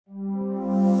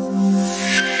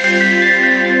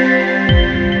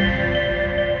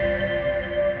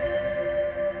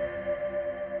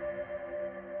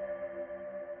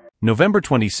November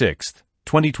 26,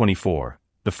 2024,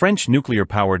 the French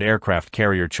nuclear-powered aircraft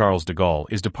carrier Charles de Gaulle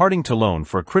is departing Toulon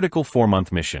for a critical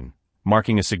 4-month mission,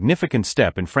 marking a significant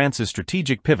step in France's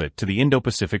strategic pivot to the Indo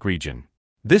Pacific region.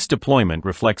 This deployment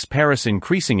reflects Paris'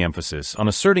 increasing emphasis on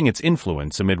asserting its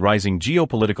influence amid rising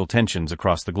geopolitical tensions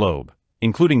across the globe,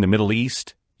 including the Middle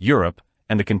East, Europe,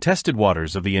 and the contested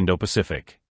waters of the Indo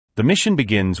Pacific. The mission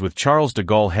begins with Charles de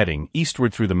Gaulle heading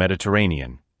eastward through the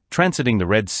Mediterranean, transiting the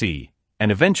Red Sea,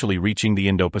 and eventually reaching the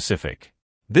Indo Pacific.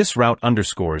 This route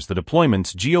underscores the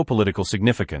deployment's geopolitical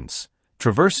significance,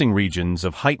 traversing regions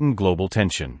of heightened global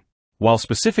tension. While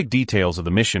specific details of the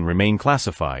mission remain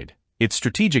classified, its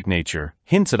strategic nature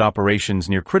hints at operations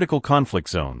near critical conflict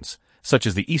zones, such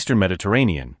as the eastern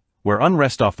Mediterranean, where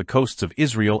unrest off the coasts of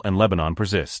Israel and Lebanon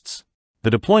persists.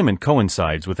 The deployment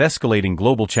coincides with escalating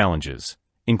global challenges,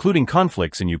 including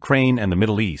conflicts in Ukraine and the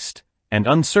Middle East, and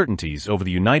uncertainties over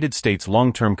the United States'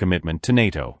 long-term commitment to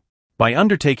NATO. By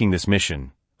undertaking this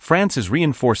mission, France is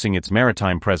reinforcing its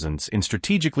maritime presence in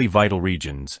strategically vital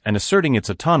regions and asserting its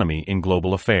autonomy in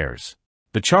global affairs.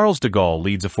 The Charles de Gaulle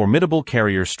leads a formidable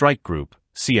carrier strike group,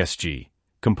 CSG,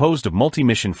 composed of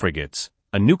multi-mission frigates,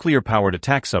 a nuclear-powered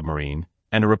attack submarine,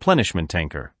 and a replenishment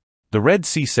tanker. The Red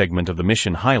Sea segment of the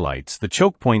mission highlights the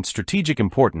choke point's strategic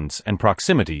importance and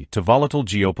proximity to volatile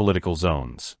geopolitical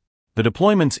zones. The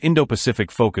deployment's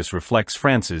Indo-Pacific focus reflects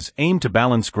France's aim to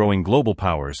balance growing global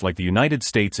powers like the United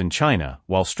States and China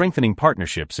while strengthening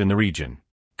partnerships in the region.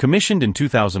 Commissioned in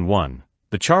 2001,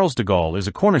 the Charles de Gaulle is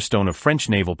a cornerstone of French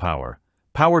naval power,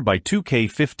 powered by two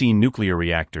K-15 nuclear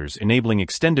reactors enabling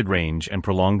extended range and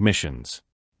prolonged missions.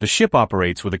 The ship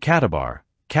operates with a CATOBAR,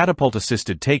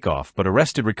 catapult-assisted takeoff but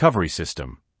arrested recovery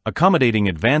system, accommodating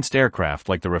advanced aircraft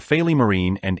like the Rafale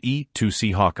Marine and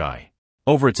E-2C Hawkeye.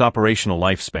 Over its operational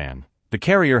lifespan, the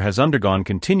carrier has undergone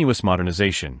continuous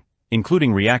modernization,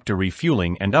 including reactor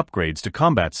refueling and upgrades to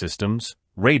combat systems,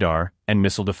 radar, and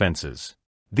missile defenses.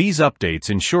 These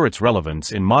updates ensure its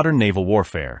relevance in modern naval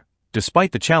warfare,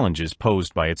 despite the challenges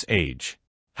posed by its age.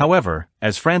 However,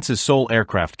 as France's sole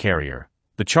aircraft carrier,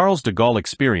 the Charles de Gaulle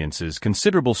experiences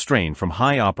considerable strain from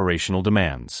high operational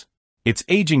demands. Its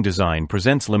aging design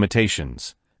presents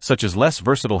limitations, such as less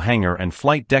versatile hangar and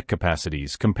flight deck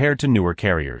capacities compared to newer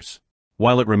carriers.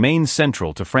 While it remains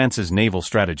central to France's naval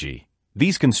strategy,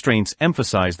 these constraints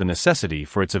emphasize the necessity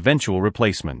for its eventual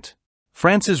replacement.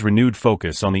 France's renewed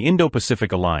focus on the Indo-Pacific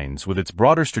aligns with its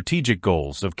broader strategic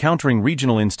goals of countering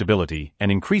regional instability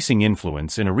and increasing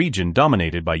influence in a region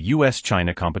dominated by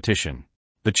US-China competition.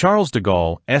 The Charles de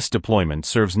Gaulle's deployment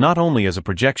serves not only as a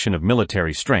projection of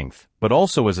military strength, but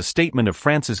also as a statement of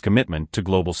France's commitment to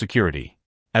global security.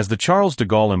 As the Charles de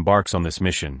Gaulle embarks on this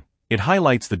mission, it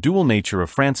highlights the dual nature of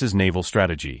France's naval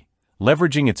strategy,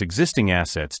 leveraging its existing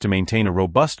assets to maintain a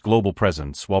robust global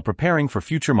presence while preparing for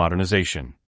future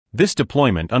modernization. This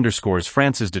deployment underscores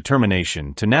France's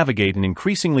determination to navigate an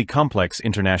increasingly complex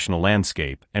international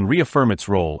landscape and reaffirm its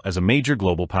role as a major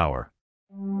global power.